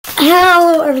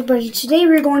Hello everybody, today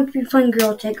we're going to be playing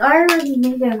Girl Tag. I already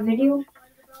made a video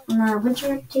on the winter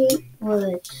update, but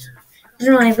it's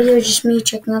not my video, it's just me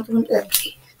checking out the winter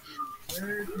update.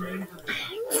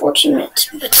 14 minutes,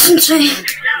 but since I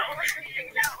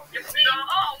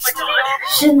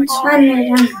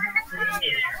made one.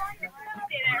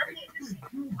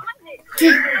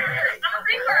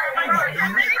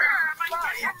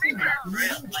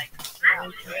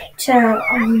 So,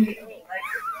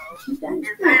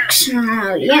 Max,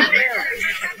 yeah.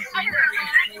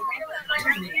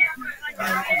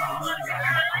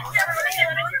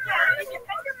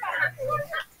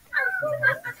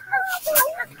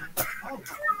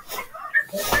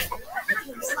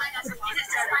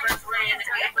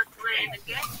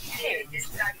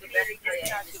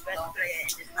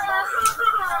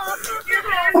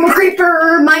 I'm a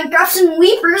creeper, Minecraft and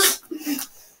Weepers.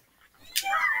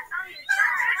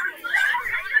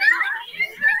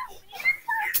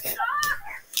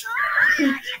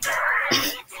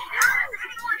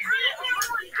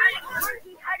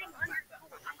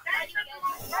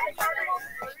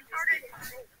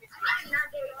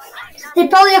 They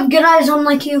probably have good eyes,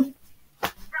 unlike you.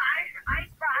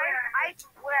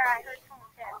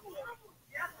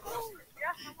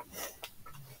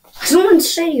 Someone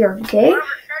say you're gay?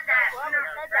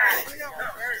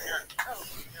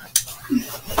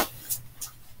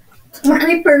 I'm a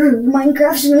creeper,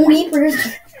 Minecraft and Weepers.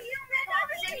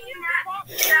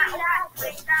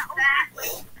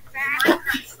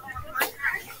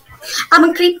 I'm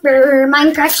a creeper,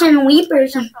 Minecraft and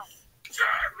Weepers.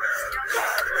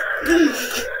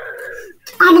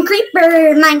 I'm a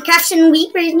creeper, Minecraft and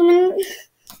Weepers.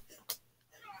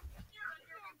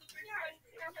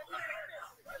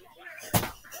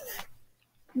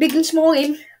 Big and small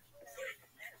game.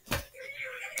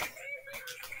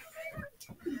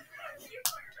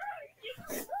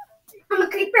 I'm a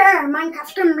creeper,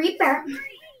 Minecraft and Reaper.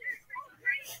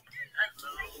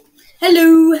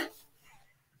 Hello.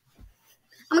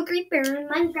 I'm a creeper,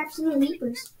 Minecraft and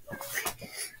Weepers.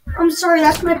 I'm sorry,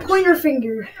 that's my pointer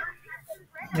finger.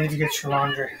 Need to get your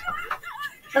laundry.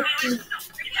 Okay.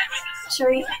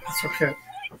 Sorry. That's okay.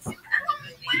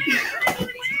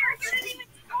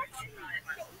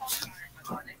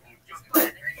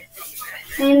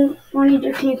 And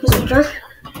can you close the door?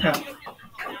 Yeah.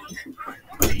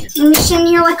 I'm sitting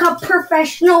here like a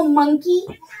professional monkey.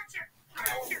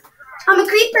 I'm a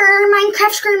creeper,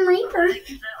 Minecraft Scream Reaper.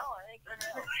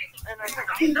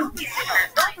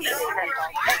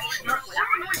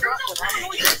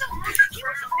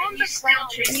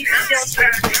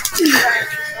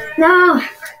 No.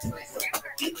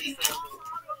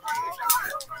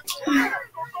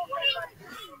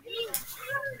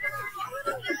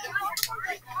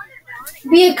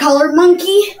 Be a color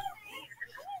monkey.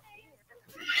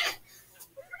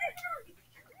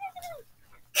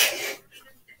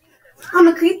 I'm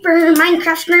a creeper,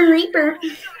 Minecraft Grim Reaper.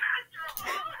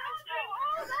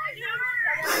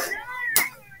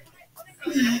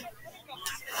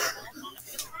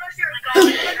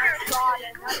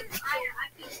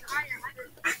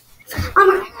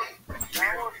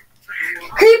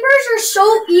 Creepers are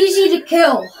so easy to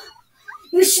kill.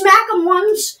 You smack them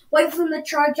once, wait for them to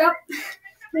charge up,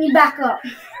 and you back up.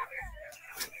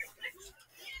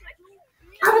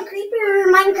 I'm a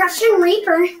creeper, Minecraft and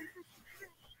Reaper.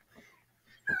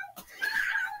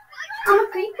 I'm a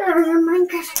creeper,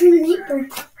 Minecraft and Reaper.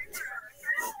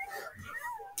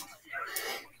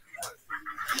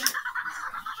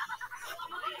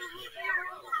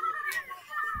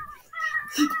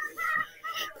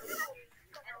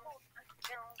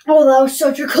 Oh, that was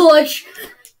such a clutch.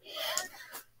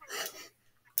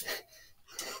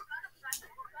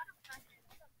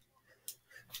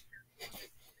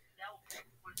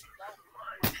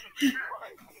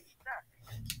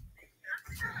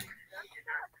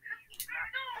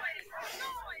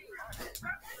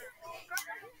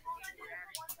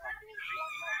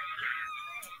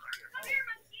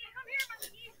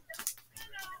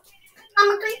 I'm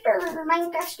a creeper,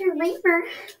 Minecraft and Reaper.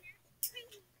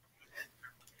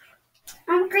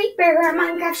 I'm a creeper,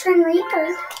 Minecraft and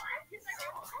Reaper.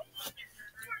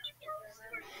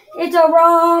 It's a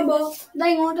rumble.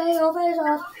 They won't take your face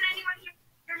off.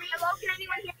 Hello, can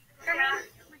anyone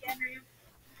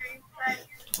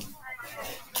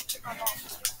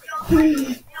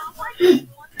hear me?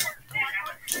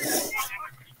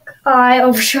 I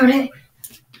overshot it.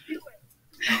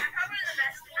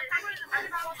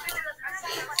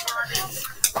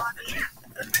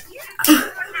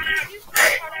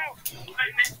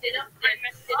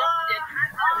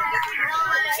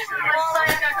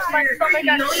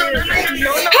 No. How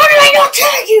did I not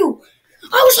tag you?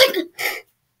 I was like,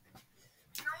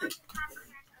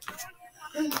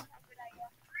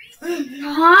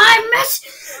 I messed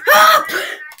up!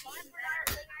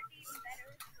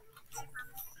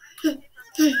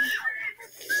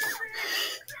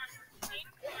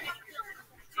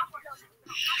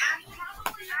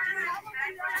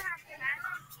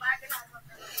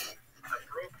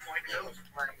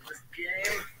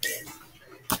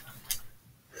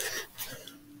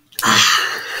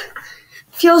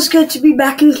 Feels good to be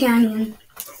back in Canyon.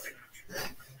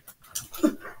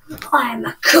 I'm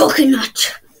a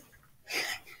coconut.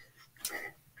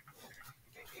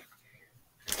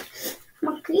 I'm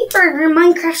a creeper,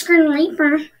 Minecraft Screen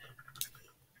Reaper.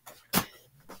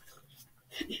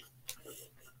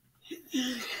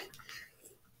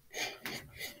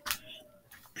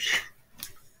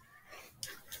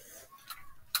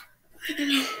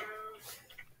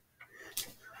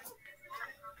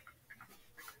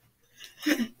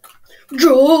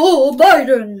 Joe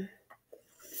Biden.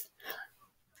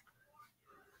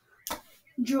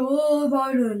 Joe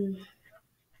Biden.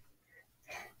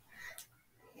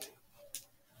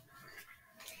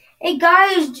 Hey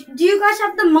guys, do you guys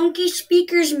have the monkey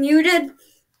speakers muted?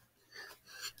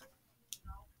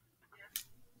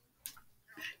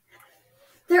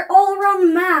 They're all around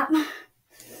the map. And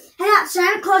that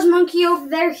Santa Claus monkey over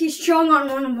there, he's chewing on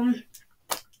one of them.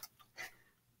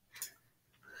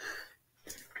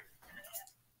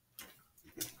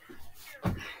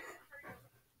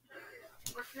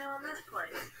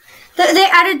 They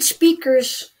added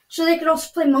speakers so they could also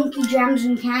play Monkey Jams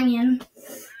in Canyon.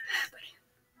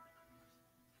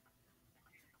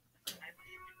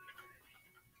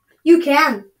 You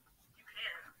can.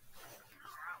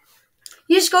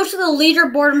 You just go to the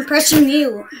leaderboard and press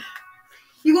mute.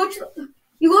 You go to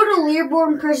the leaderboard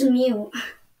and press mute.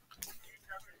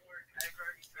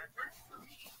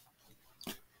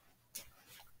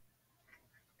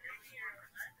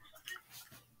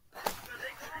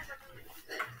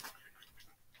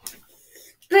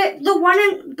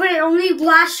 But it only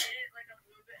lasts.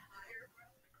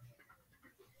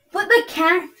 But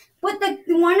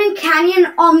the one in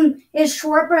Canyon is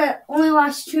short, but it only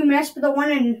lasts 2 minutes. But the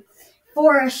one in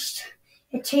Forest,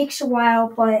 it takes a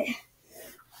while, but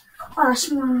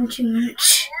lasts more than 2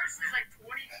 minutes.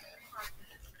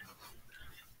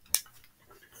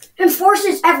 And Forest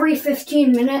is every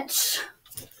 15 minutes.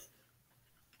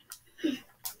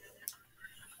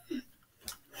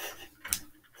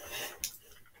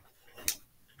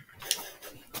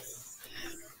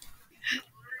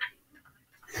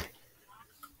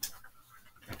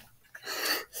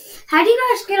 How do you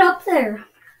guys get up there? How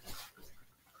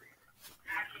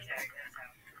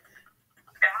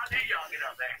do y'all get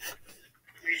up there?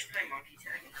 We just play monkey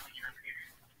tag and then we get up here.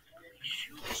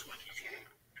 Shoot, this monkey's here.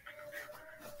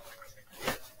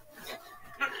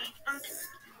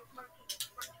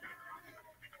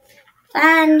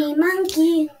 Funny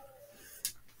monkey.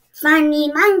 Funny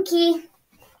monkey.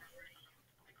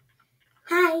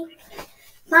 Hi.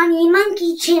 Funny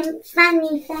monkey chimp.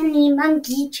 Funny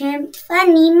monkey chimp.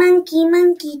 Funny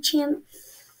monkey chimp.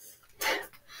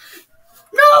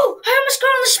 No! I almost got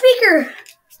on the speaker.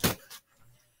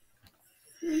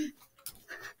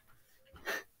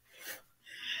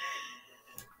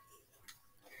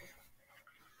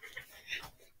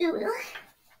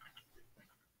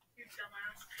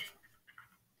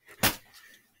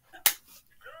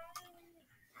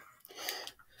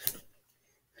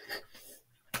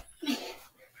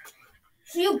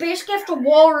 So you basically have to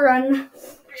wall run.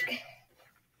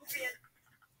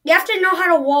 You have to know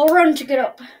how to wall run to get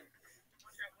up.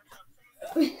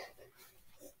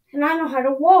 And I know how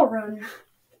to wall run.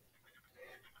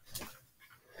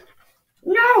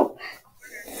 No!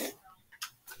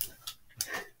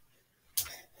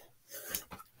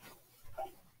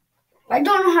 I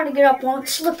don't know how to get up on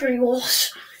slippery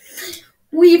walls.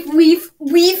 Weave.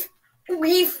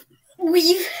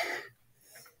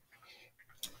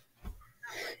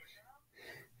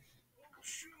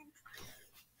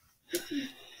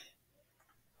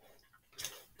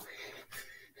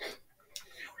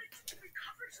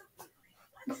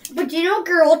 But do you know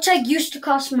Gorilla Tag used to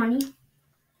cost money?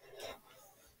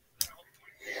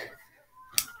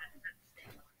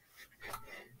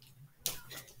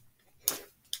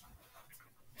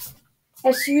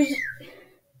 As soon